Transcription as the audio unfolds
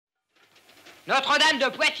Notre-Dame de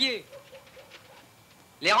Poitiers,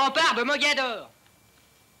 les remparts de Mogador,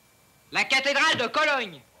 la cathédrale de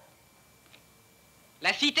Cologne,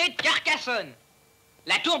 la cité de Carcassonne,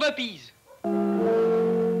 la tour de Pise.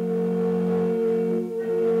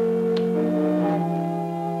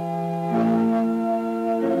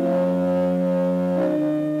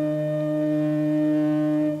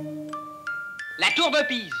 La tour de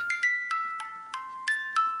Pise.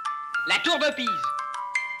 La tour de Pise.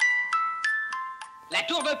 La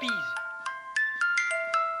tour de Pise.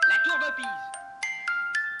 La tour de Pise.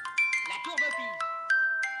 La tour de Pise.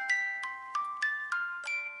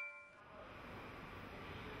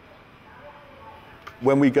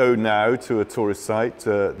 When we go now to a tourist site,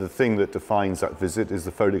 the thing that defines that visit is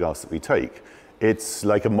the photographs that we take. It's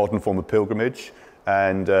like a modern form of pilgrimage,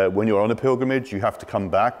 and when you're on a pilgrimage, you have to come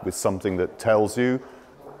back with something that tells you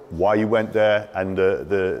why you went there and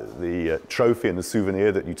the trophy and the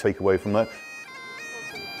souvenir that you take away from that.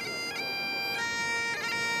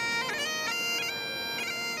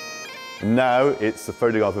 Now it's a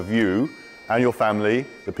photograph of you and your family,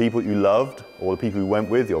 the people you loved, or the people you went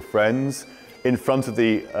with, your friends, in front of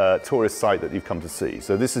the tourist site that you've come to see.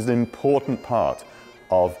 So this is an important part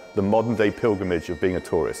of the modern day pilgrimage of being a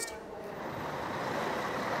tourist.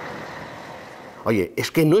 Oye,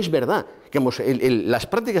 es que no es verdad. Las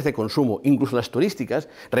prácticas de consumo, incluso las turísticas,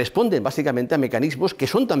 responden básicamente a mecanismos que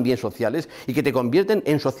son también sociales y que te convierten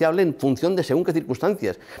en sociable en función de según qué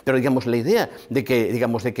circunstancias. Pero digamos, la idea de que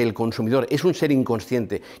el consumidor es un ser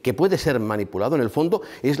inconsciente que puede ser manipulado, en el fondo,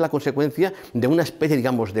 es la consecuencia de una especie,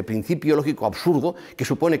 digamos, de principio lógico absurdo que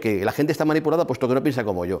supone que la gente está manipulada puesto que no piensa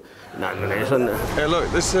como yo. Eso no. Hey, look,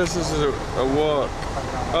 this is a walk.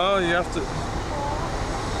 Oh, you have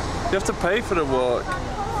to pay for the walk.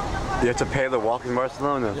 You have to pay the walk in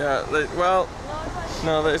Barcelona? Yeah, well,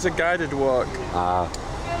 no, it's a guided walk. I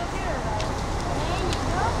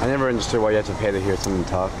never understood why you had to pay to hear someone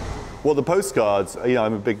talk. Well, the postcards, you know,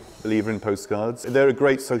 I'm a big believer in postcards. They're a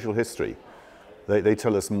great social history. They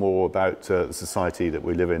tell us more about the society that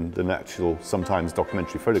we live in than actual, sometimes,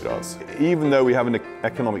 documentary photographs. Even though we have an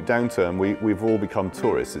economic downturn, we've all become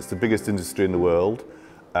tourists. It's the biggest industry in the world.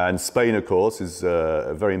 And Spain, of course, is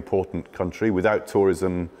a very important country. Without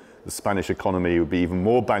tourism, the Spanish economy would be even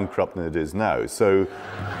more bankrupt than it is now. So,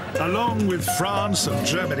 along with France and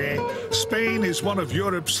Germany, Spain is one of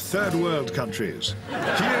Europe's third world countries. Here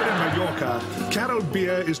in Mallorca, Carol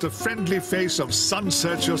Beer is the friendly face of Sun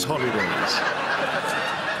Searchers holidays.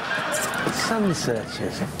 Sun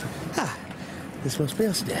Searchers. Ah, this must be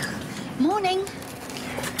us, dear. Morning.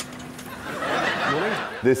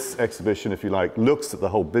 This exhibition, if you like, looks at the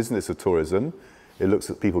whole business of tourism. It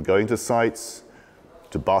looks at people going to sites,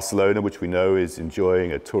 to Barcelona, which we know is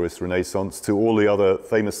enjoying a tourist renaissance, to all the other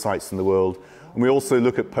famous sites in the world. And we also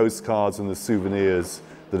look at postcards and the souvenirs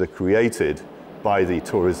that are created by the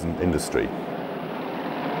tourism industry.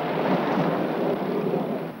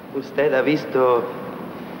 Usted ha visto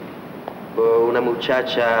una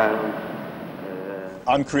muchacha...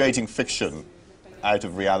 I'm creating fiction out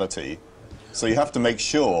of reality, so you have to make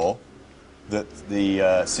sure that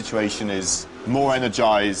the situation is more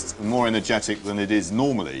energized, more energetic than it is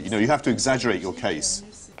normally. You know, you have to exaggerate your case.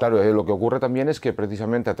 Claro, lo que ocurre también es que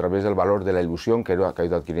precisamente a través del valor de la ilusión que ha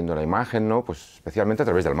ido adquiriendo la imagen, ¿no? Pues especialmente a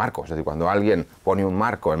través del marco. Es decir, cuando alguien pone un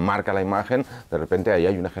marco, enmarca la imagen, de repente ahí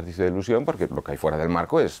hay un ejercicio de ilusión porque lo que hay fuera del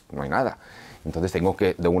marco no hay nada. Entonces tengo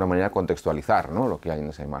que, de alguna manera, contextualizar, ¿no?, lo que hay en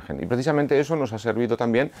esa imagen. Y precisamente eso nos ha servido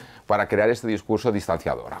también para crear este discurso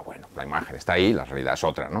distanciador. Ah, bueno, la imagen está ahí, la realidad es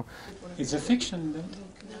otra, ¿no? It's a fiction, then?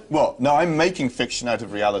 Well, no, I'm making fiction out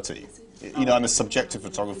of reality. You know, I'm a subjective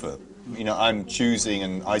photographer. You know, I'm choosing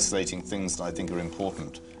and isolating things that I think are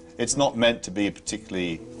important. It's not meant to be a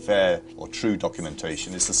particularly fair or true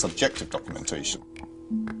documentation. It's a subjective documentation.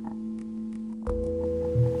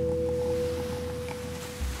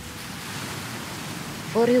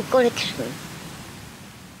 For your collection.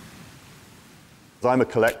 I'm a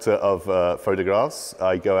collector of photographs.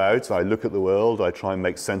 I go out, I look at the world, I try and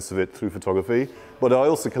make sense of it through photography, but I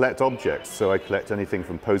also collect objects. So I collect anything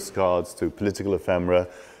from postcards to political ephemera.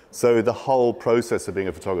 So the whole process of being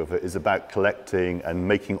a photographer is about collecting and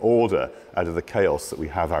making order out of the chaos that we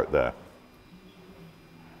have out there.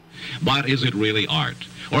 But is it really art?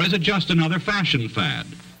 Or is it just another fashion fad?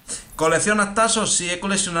 ¿Coleccionas tazos? Sí, he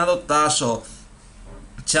coleccionado tazos,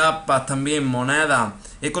 chapas también, monedas.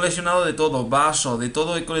 He coleccionado de todo, vasos, de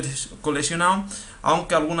todo he coleccionado,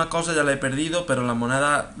 aunque algunas cosas ya las he perdido, pero las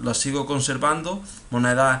monedas las sigo conservando.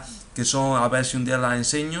 Monedas que son, a ver si un día las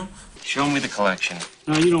enseño. Show me the collection.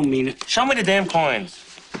 No, you don't mean it. Show me the damn coins.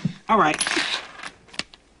 All right.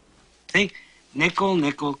 See? Nickel,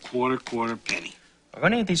 nickel, quarter, quarter, penny. Are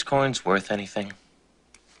any of these coins worth anything?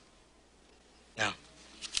 No.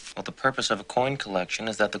 Well, the purpose of a coin collection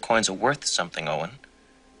is that the coins are worth something, Owen.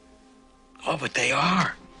 Oh, but they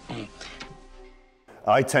are.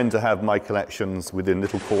 I tend to have my collections within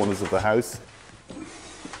little corners of the house.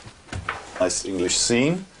 Nice English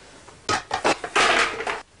scene.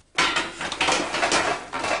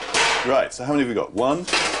 Right, so how many have we got? 1,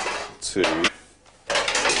 2, 3,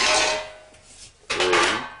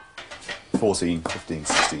 14, 15,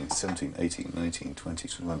 16, 17, 18, 19, 20,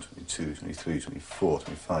 21, 22, 23, 24,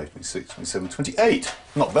 25, 26, 27, 28.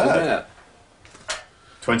 Not bad. Yeah.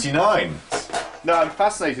 29. Now, I'm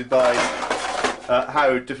fascinated by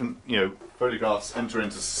how different, photographs enter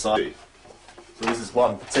into society. So this is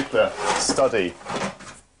one particular study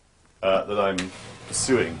that I'm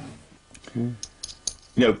pursuing.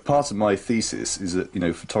 Part of my thesis is that,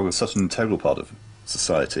 photography is such an integral part of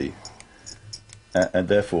society, and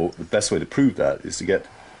therefore the best way to prove that is to get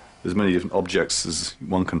as many different objects as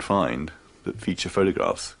one can find that feature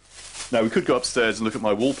photographs. Now, we could go upstairs and look at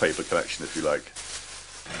my wallpaper collection, if you like.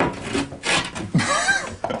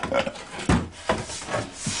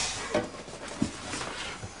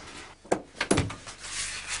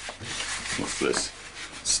 What's this?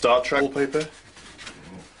 Star Trek wallpaper?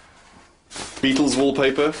 Beatles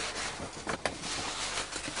wallpaper?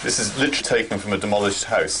 This is literally taken from a demolished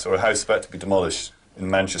house, or a house about to be demolished in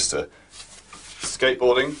Manchester.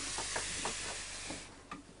 Skateboarding.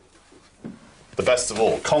 The best of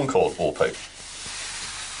all, Concorde wallpaper.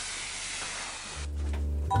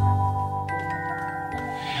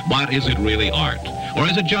 But is it really art? Or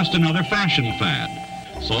is it just another fashion fad?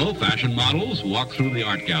 So fashion models walk through the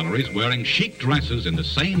art galleries wearing chic dresses in the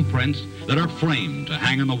same prints that are framed to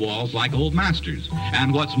hang on the walls like old masters.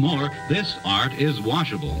 And what's more, this art is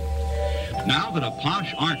washable. Now that a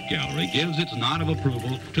posh art gallery gives its nod of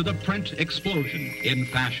approval to the print explosion in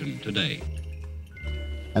fashion today.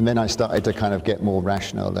 And then I started to kind of get more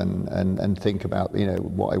rational and think about,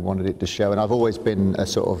 what I wanted it to show. And I've always been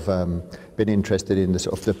been interested in the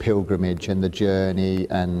sort of the pilgrimage and the journey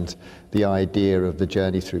and the idea of the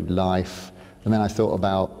journey through life. And then I thought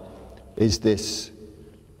about, is this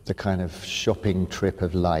the kind of shopping trip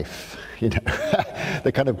of life?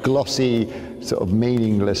 The kind of glossy, sort of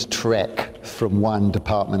meaningless trek from one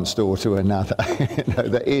department store to another.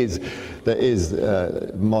 That is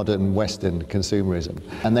modern Western consumerism.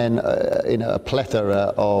 And then, a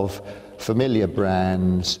plethora of familiar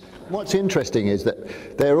brands. What's interesting is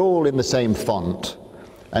that they're all in the same font.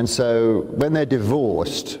 And so when they're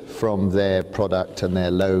divorced from their product and their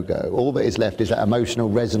logo, all that is left is that emotional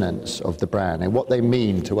resonance of the brand and what they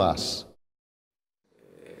mean to us.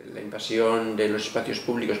 La invasión de los espacios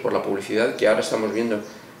públicos por la publicidad que ahora estamos viendo,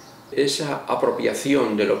 esa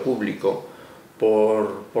apropiación de lo público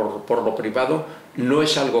por lo privado no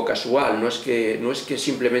es algo casual, no es que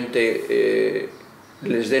simplemente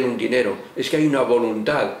les den un dinero, es que hay una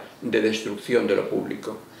voluntad de destrucción de lo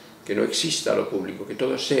público, que no exista lo público, que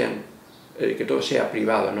todo sea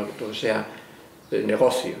privado, ¿no? Que todo sea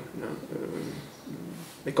negocio, ¿no?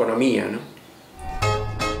 Economía, ¿no?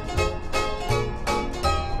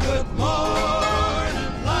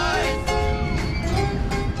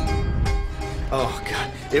 Oh,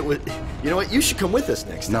 God. It was... You know what? You should come with us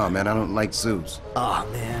next time. No, man, I don't like zoos. Oh,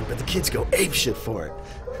 man, but the kids go apeshit for it.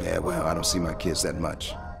 Yeah, well, I don't see my kids that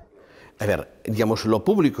much. A ver, digamos, lo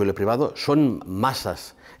público y lo privado son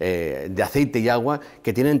masas de aceite y agua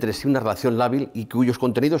que tienen entre sí una relación lábil y cuyos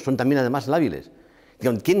contenidos son también además lábiles.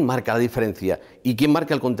 Digamos, ¿quién marca la diferencia? ¿Y quién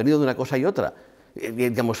marca el contenido de una cosa y otra?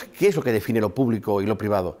 Digamos, ¿qué es lo que define lo público y lo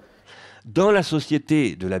privado? Dans la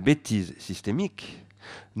société de la bêtise systémique,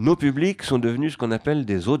 nos publics sont devenus ce qu'on appelle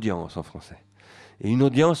des audiences en français. Et une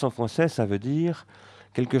audience en français, ça veut dire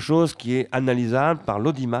quelque chose qui est analysable par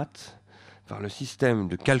l'audimat, par le système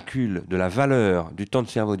de calcul de la valeur du temps de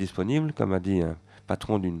cerveau disponible, comme a dit un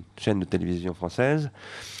patron d'une chaîne de télévision française,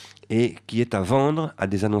 et qui est à vendre à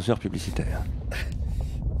des annonceurs publicitaires.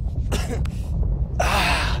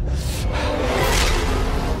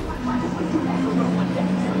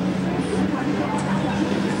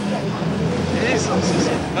 This is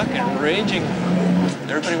fucking raging.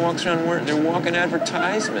 Everybody walks around, they're walking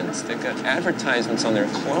advertisements. They've got advertisements on their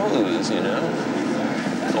clothes, you know.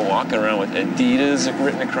 They're walking around with Adidas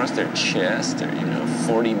written across their chest, or,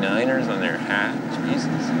 49ers on their hat. Jesus.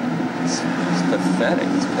 It's pathetic.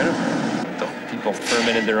 It's pitiful. People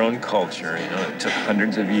fermented their own culture, It took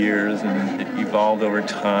hundreds of years, and it evolved over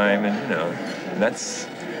time, and, that's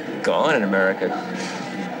gone in America.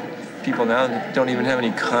 People now don't even have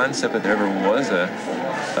any concept that there ever was a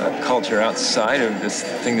culture outside of this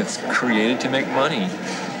thing that's created to make money.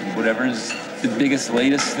 Whatever's the biggest,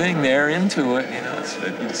 latest thing, they're into it. You know,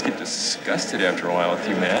 you just get disgusted after a while with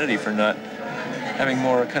humanity for not having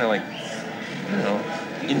more kind of like, you know,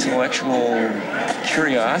 intellectual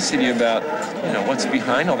curiosity about, you know, what's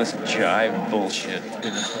behind all this jive bullshit.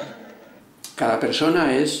 You know? Cada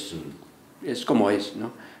persona es como es,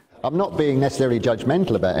 ¿no? I'm not being necessarily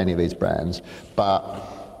judgmental about any of these brands, but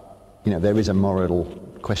you know, there is a moral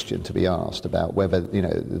question to be asked about whether, you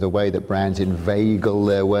know, the way that brands inveigle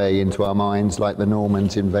their way into our minds like the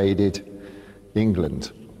Normans invaded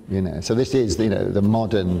England. You know, so this is, you know, the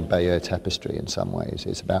modern Bayeux tapestry in some ways.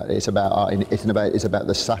 It's about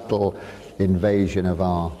the subtle invasion of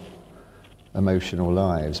our emotional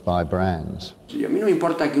lives by brands. Y a mí no me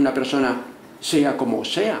importa que una persona sea como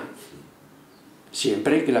sea,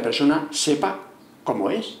 siempre que la persona sepa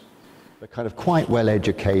cómo es. They're kind of quite well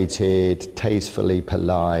educated, tastefully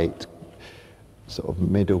polite, sort of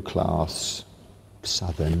middle class,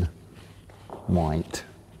 southern, white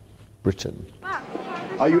Britain.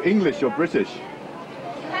 Are you English or British?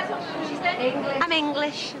 I'm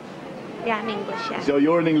English. Yeah, I'm English, yeah. So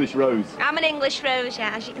you're an English rose? I'm an English rose,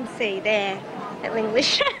 yeah, as you can see there. Little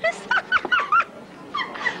English rose.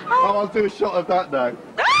 Oh, I'll do a shot of that now.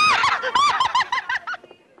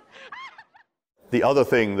 The other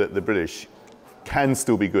thing that the British can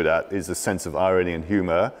still be good at is a sense of irony and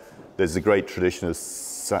humour. There's a great tradition of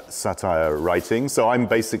satire writing. So I'm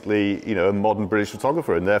basically, you know, a modern British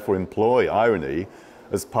photographer and therefore employ irony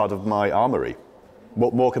as part of my armoury.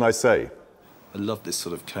 What more can I say? I love this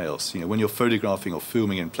sort of chaos. You know, when you're photographing or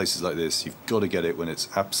filming in places like this, you've got to get it when it's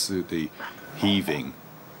absolutely heaving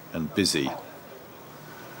and busy.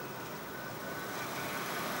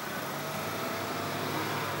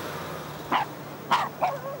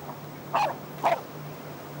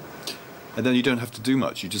 And then you don't have to do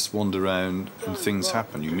much. You just wander around and things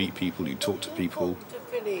happen. You meet people, you talk to people.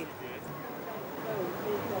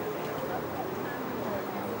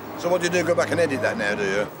 So what do you do? Go back and edit that now, do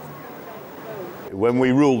you? When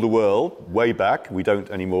we ruled the world, way back, we don't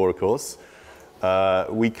anymore, of course,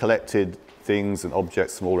 we collected things and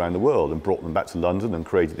objects from all around the world and brought them back to London and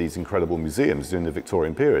created these incredible museums during the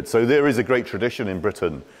Victorian period. So there is a great tradition in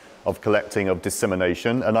Britain of collecting, of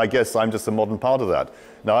dissemination, and I guess I'm just a modern part of that.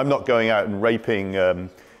 Now, I'm not going out and raping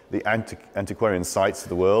the antiquarian sites of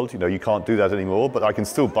the world. You know, you can't do that anymore, but I can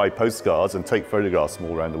still buy postcards and take photographs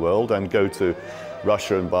from all around the world and go to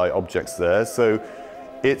Russia and buy objects there. So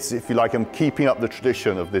it's, if you like, I'm keeping up the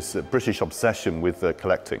tradition of this British obsession with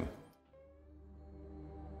collecting.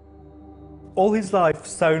 All his life,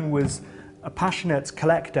 Sohn was a passionate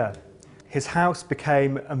collector. His house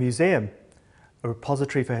became a museum, a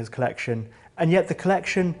repository for his collection, and yet the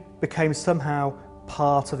collection became somehow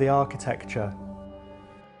part of the architecture.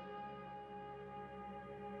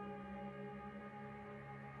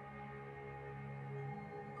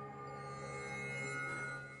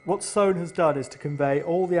 What Sohn has done is to convey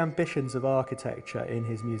all the ambitions of architecture in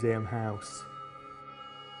his museum house.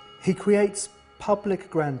 He creates public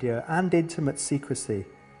grandeur and intimate secrecy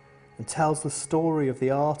and tells the story of the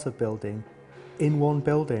art of building in one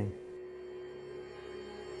building.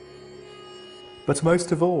 But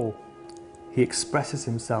most of all, he expresses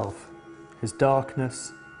himself, his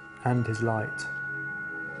darkness and his light.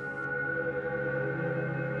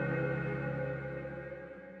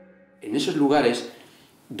 En esos lugares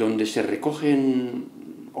donde se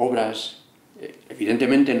recogen obras,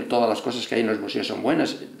 evidentemente no todas las cosas que hay en los museos son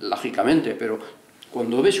buenas, lógicamente, pero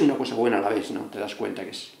cuando ves una cosa buena a la vez, ¿no? Te das cuenta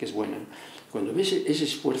que es buena. Cuando ves ese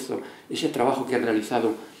esfuerzo, ese trabajo que han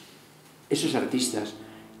realizado esos artistas,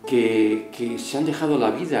 que se han dejado la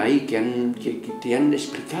vida ahí, que te han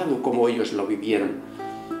explicado cómo ellos lo vivieron,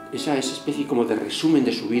 esa especie como de resumen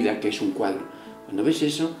de su vida que es un cuadro. Cuando ves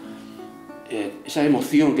eso, esa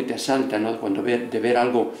emoción que te asalta, ¿no? De ver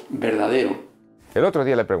algo verdadero. El otro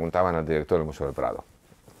día le preguntaban al director del Museo del Prado.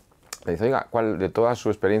 Le dice, oiga, ¿cuál de toda su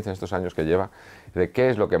experiencia en estos años que lleva, de qué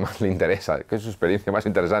es lo que más le interesa, qué es su experiencia más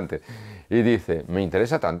interesante? Y dice, me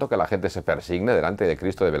interesa tanto que la gente se persigne delante de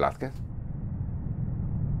Cristo de Velázquez.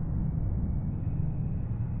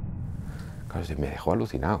 Claro, me dejó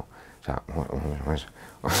alucinado. O sea,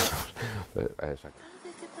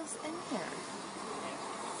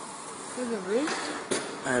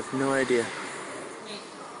 I have no idea.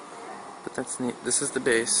 But that's neat. This is the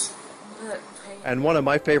base. And one of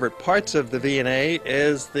my favorite parts of the V&A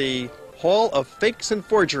is the Hall of Fakes and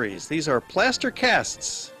Forgeries. These are plaster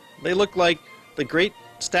casts. They look like the great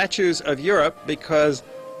statues of Europe because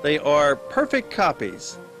they are perfect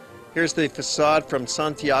copies. Here's the facade from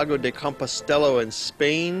Santiago de Compostela in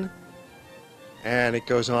Spain. and it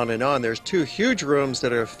goes on and on. There's 2 huge rooms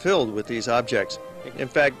that are filled with these objects. In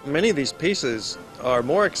fact, many of these pieces are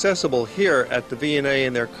more accessible here at the V&A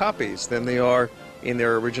in their copies than they are in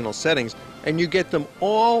their original settings, and you get them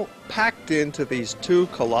all packed into these 2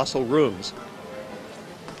 colossal rooms.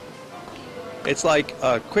 It's like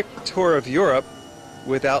a quick tour of Europe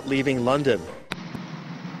without leaving London.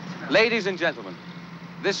 Ladies and gentlemen,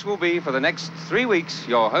 this will be for the next 3 weeks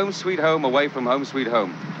your home sweet home away from home sweet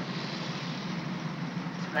home.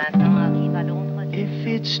 If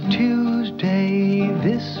it's Tuesday,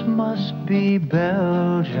 this must be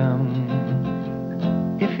Belgium.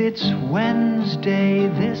 If it's Wednesday,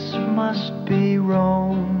 this must be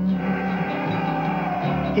Rome.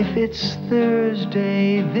 If it's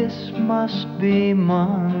Thursday, this must be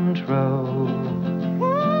Montreux.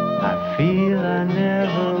 I feel I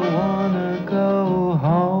never wanna go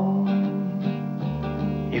home.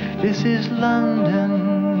 If this is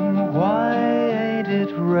London, why ain't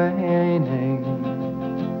it raining?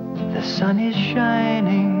 The sun is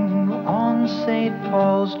shining on St.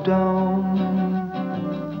 Paul's Dome.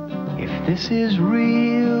 If this is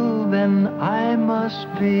real, then I must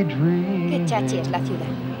be dreaming. Qué chachi es la ciudad.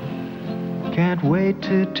 Can't wait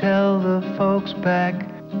to tell the folks back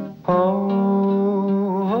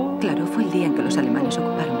home. Claro, fue el día en que los alemanes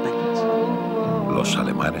ocuparon París. Los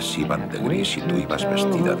alemanes iban de gris y tú ibas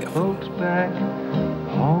vestida de azul.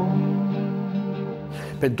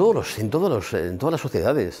 Pero en todas las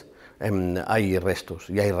sociedades hay restos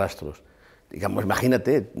y hay rastros. Digamos,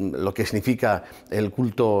 imagínate lo que significa el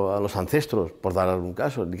culto a los ancestros, por dar algún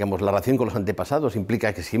caso. Digamos, la relación con los antepasados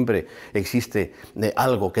implica que siempre existe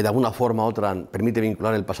algo que de alguna forma u otra permite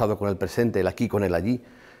vincular el pasado con el presente, el aquí con el allí.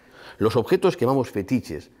 Los objetos que llamamos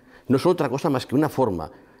fetiches no son otra cosa más que una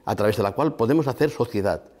forma a través de la cual podemos hacer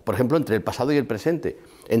sociedad. Por ejemplo, entre el pasado y el presente,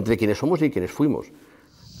 entre quienes somos y quienes fuimos.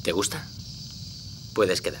 ¿Te gusta?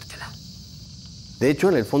 Puedes quedártela. De hecho,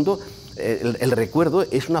 en el fondo, el recuerdo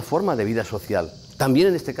es una forma de vida social. También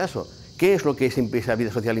en este caso, ¿qué es lo que esa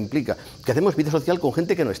vida social implica? Que hacemos vida social con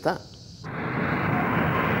gente que no está.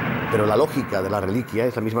 Pero la lógica de la reliquia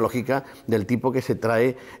es la misma lógica del tipo que se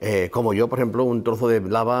trae, como yo, por ejemplo, un trozo de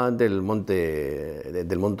lava del monte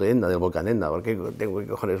Etna, del volcán Etna. ¿Por qué tengo que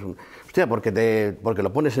coger eso? Hostia, porque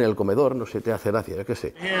lo pones en el comedor, no sé, te hace gracia, yo qué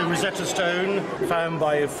sé. Here, Rosetta Stone, found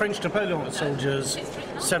by French Napoleonic soldiers,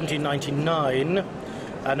 1799,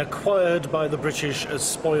 and acquired by the British as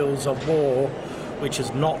spoils of war, which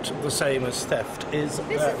is not the same as theft. Is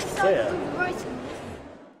that clear?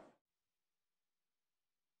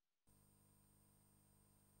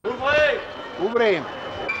 Ouvrez.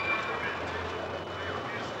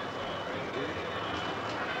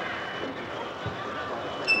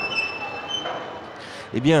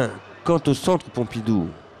 Eh bien, quant au centre Pompidou,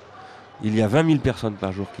 il y a 20 000 personnes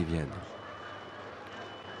par jour qui viennent.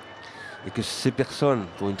 Et que ces personnes,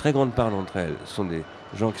 pour une très grande part d'entre elles, sont des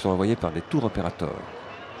gens qui sont envoyés par des tours opérateurs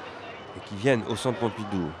et qui viennent au centre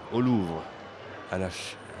Pompidou, au Louvre, à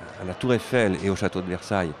la Tour Eiffel et au château de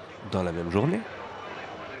Versailles dans la même journée,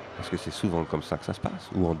 parce que c'est souvent comme ça que ça se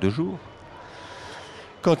passe, ou en 2 jours.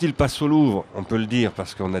 Quand ils passent au Louvre, on peut le dire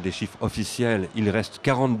parce qu'on a des chiffres officiels, ils restent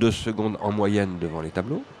 42 secondes en moyenne devant les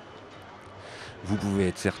tableaux. Vous pouvez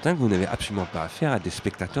être certain que vous n'avez absolument pas affaire à des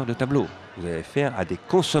spectateurs de tableaux. Vous avez affaire à des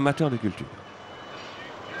consommateurs de culture.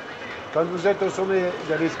 Quand vous êtes au sommet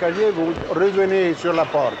de l'escalier, vous revenez sur la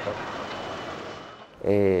porte.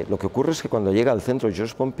 Lo que ocurre es que cuando llega al centro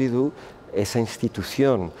Georges Pompidou, esa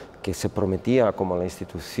institución que se prometía como la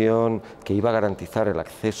institución que iba a garantizar el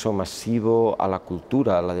acceso masivo a la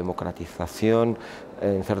cultura, a la democratización,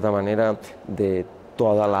 en cierta manera, de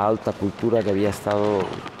toda la alta cultura que había estado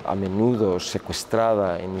a menudo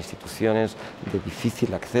secuestrada en instituciones de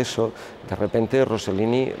difícil acceso, de repente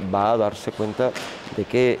Rossellini va a darse cuenta de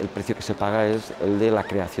que el precio que se paga es el de la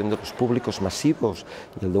creación de los públicos masivos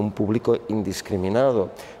y el de un público indiscriminado.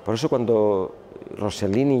 Por eso cuando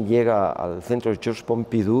Rossellini llega al centro de Georges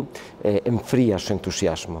Pompidou, enfría su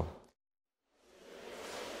entusiasmo.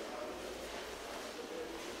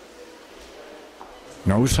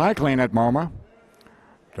 No cycling at MoMA.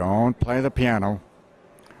 Don't play the piano.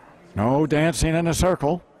 No dancing in a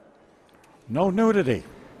circle. No nudity.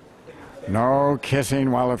 No kissing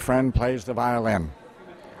while a friend plays the violin.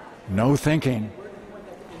 No thinking.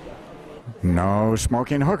 No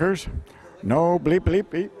smoking hookers. No bleep bleep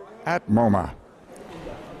beep at MoMA.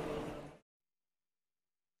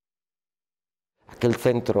 Aquel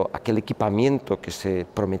centro, aquel equipamiento que se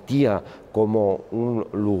prometía como un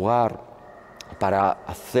lugar para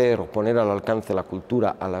hacer o poner al alcance la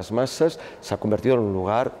cultura a las masas, se ha convertido en un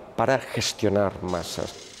lugar para gestionar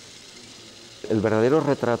masas. el verdadero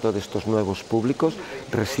retrato de estos nuevos públicos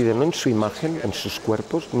reside no en su imagen, en sus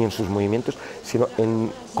cuerpos, ni en sus movimientos, sino en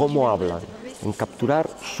cómo hablan, en capturar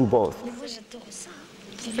su voz.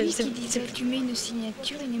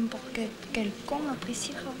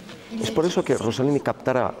 Es por eso que Rossellini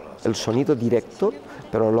captará el sonido directo,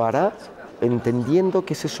 pero lo hará entendiendo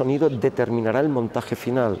que ese sonido determinará el montaje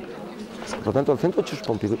final. Por lo tanto, el Centro Josep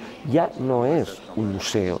Pompidou ya no es un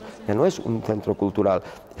museo, ya no es un centro cultural,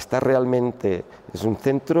 es un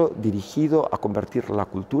centro dirigido a convertir la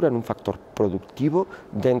cultura en un factor productivo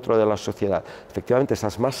dentro de la sociedad. Efectivamente,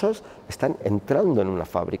 esas masas están entrando en una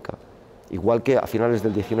fábrica. Igual que a finales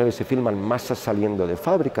del 19 se filman masas saliendo de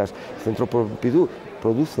fábricas, el Centro Pompidou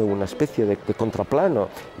produce una especie de contraplano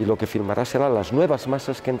y lo que filmará serán las nuevas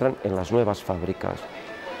masas que entran en las nuevas fábricas.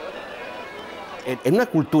 En una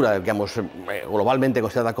cultura, digamos, globalmente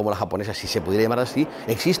considerada como la japonesa, si se pudiera llamar así,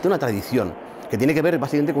 existe una tradición que tiene que ver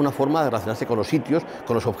básicamente con una forma de relacionarse con los sitios,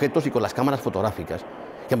 con los objetos y con las cámaras fotográficas.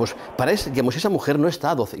 Esa mujer no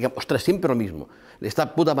está siempre lo mismo.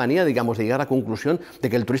 Esta puta manía, digamos, de llegar a la conclusión de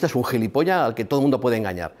que el turista es un gilipollas al que todo el mundo puede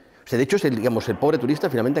engañar. O sea, de hecho, el pobre turista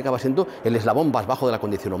finalmente acaba siendo el eslabón más bajo de la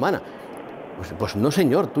condición humana. Pues no,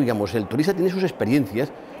 señor, el turista tiene sus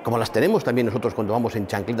experiencias, como las tenemos también nosotros cuando vamos en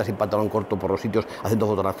chancletas y pantalón corto por los sitios haciendo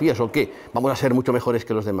fotografías, ¿o qué? Vamos a ser mucho mejores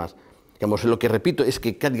que los demás. Lo que repito es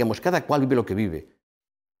que cada cual vive lo que vive.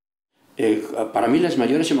 Para mí las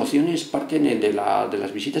mayores emociones parten de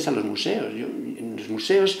las visitas a los museos. En los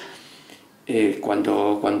museos,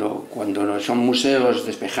 cuando son museos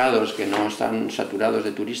despejados, que no están saturados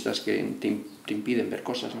de turistas que te impiden ver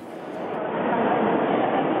cosas, ¿no?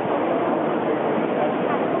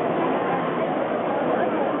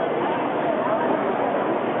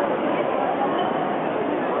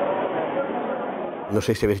 No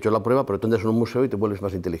sé si habéis hecho la prueba, pero tú entras en un museo y te vuelves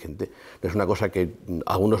más inteligente. Es una cosa que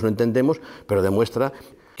algunos no entendemos, pero demuestra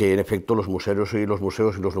que en efecto los museos y los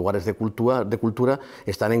lugares de cultura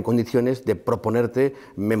están en condiciones de proponerte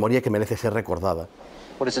memoria que merece ser recordada.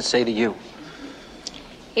 What does it say to you?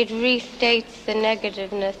 It restates the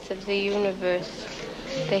negativeness of the universe,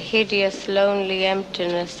 the hideous, lonely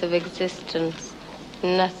emptiness of existence,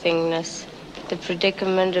 nothingness. The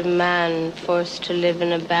predicament of man forced to live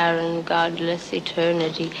in a barren, godless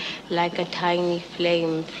eternity, like a tiny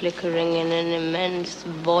flame flickering in an immense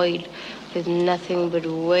void, with nothing but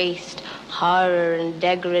waste, horror and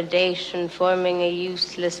degradation, forming a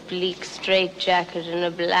useless, bleak straitjacket in a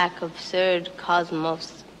black, absurd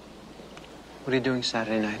cosmos. What are you doing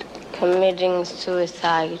Saturday night? Committing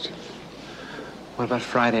suicide. What about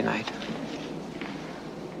Friday night?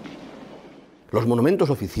 Los monumentos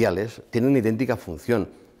oficiales tienen una idéntica función.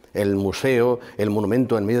 El museo, el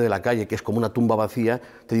monumento en medio de la calle, que es como una tumba vacía,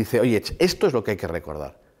 te dice, oye, esto es lo que hay que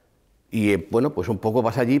recordar. Y bueno, pues un poco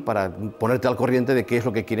vas allí para ponerte al corriente de qué es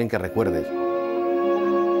lo que quieren que recuerdes.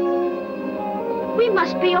 We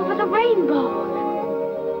must be over the rainbow.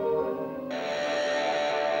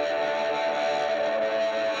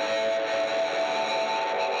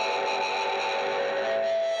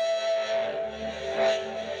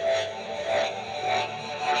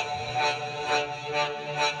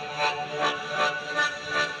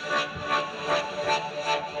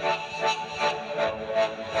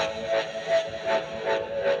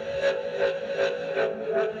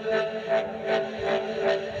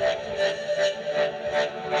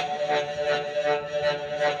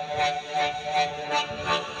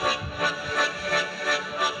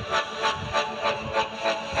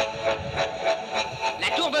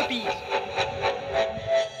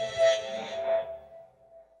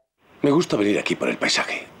 Me gusta venir aquí por el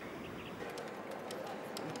paisaje.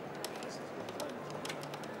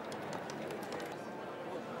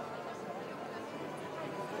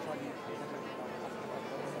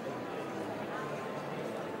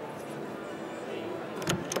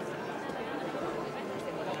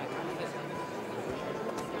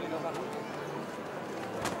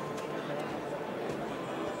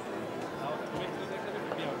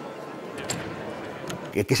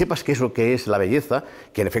 Que sepas qué es lo que es la belleza,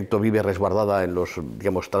 que en efecto vive resguardada en los,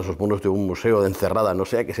 tras los muros de un museo, encerrada, no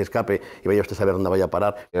sea que se escape y vaya usted a saber dónde vaya a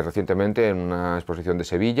parar. Recientemente, en una exposición de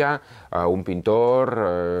Sevilla, un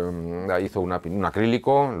pintor hizo un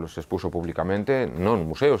acrílico, los expuso públicamente, no en un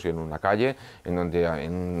museo, sino en una calle, en donde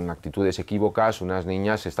en actitudes equívocas unas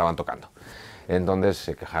niñas se estaban tocando. Entonces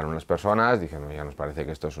se quejaron las personas, dijeron, ya nos parece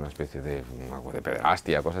que esto es una especie de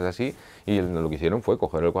pederastia, cosas así, y lo que hicieron fue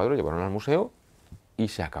coger el cuadro, llevarlo al museo, y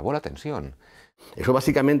se acabó la tensión. Eso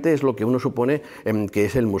básicamente es lo que uno supone que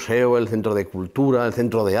es el museo, el centro de cultura, el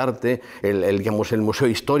centro de arte, el museo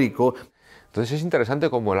histórico. Entonces es interesante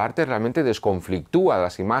cómo el arte realmente desconflictúa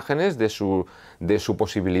las imágenes de su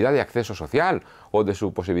posibilidad de acceso social o de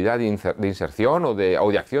su posibilidad de inserción o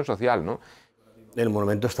de acción social, ¿no? El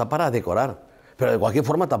monumento está para decorar, pero de cualquier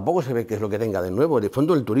forma tampoco se ve qué es lo que tenga de nuevo. De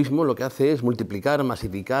fondo el turismo lo que hace es multiplicar,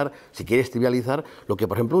 masificar, si quieres trivializar, lo que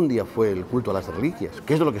por ejemplo un día fue el culto a las reliquias,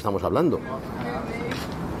 que es de lo que estamos hablando.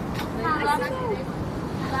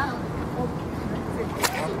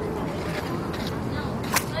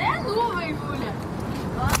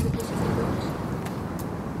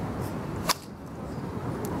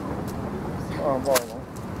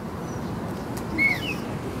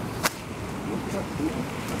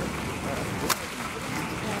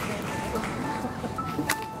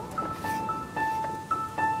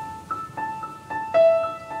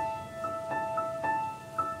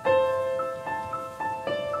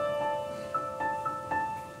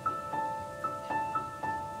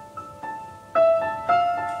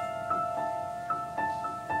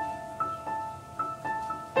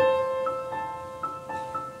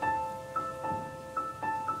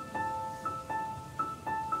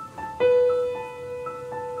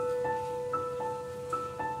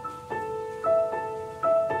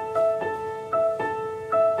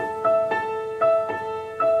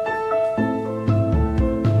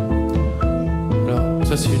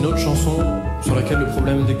 Ça, c'est une autre chanson sur laquelle le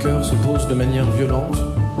problème des chœurs se pose de manière violente.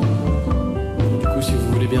 Du coup, si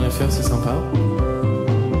vous voulez bien la faire, c'est sympa.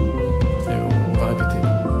 Et on va répéter.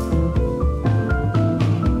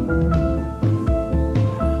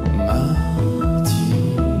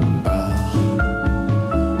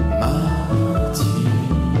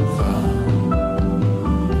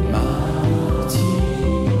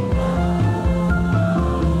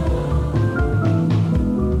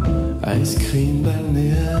 Ice cream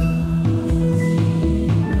balnéaire,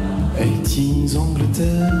 18s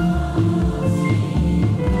Angleterre,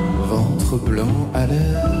 ventre blanc à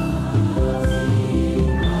l'air,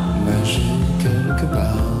 nager quelque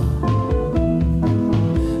part.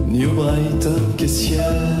 New Brighton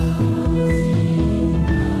caissière,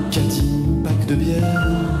 caddie pack de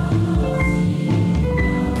bière,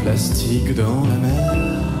 plastique dans la mer,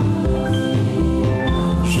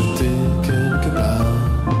 jeté quelque part.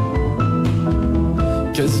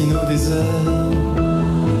 Casino désert,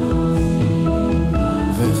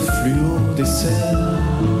 vert fluo dessert,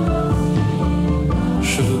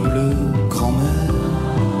 cheveux bleus, grand-mère,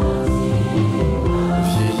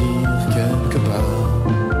 vieillir quelque part.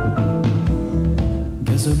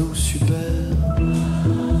 Gazolo super,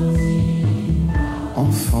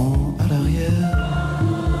 enfant à l'arrière,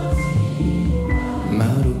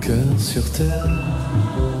 mal au cœur sur terre,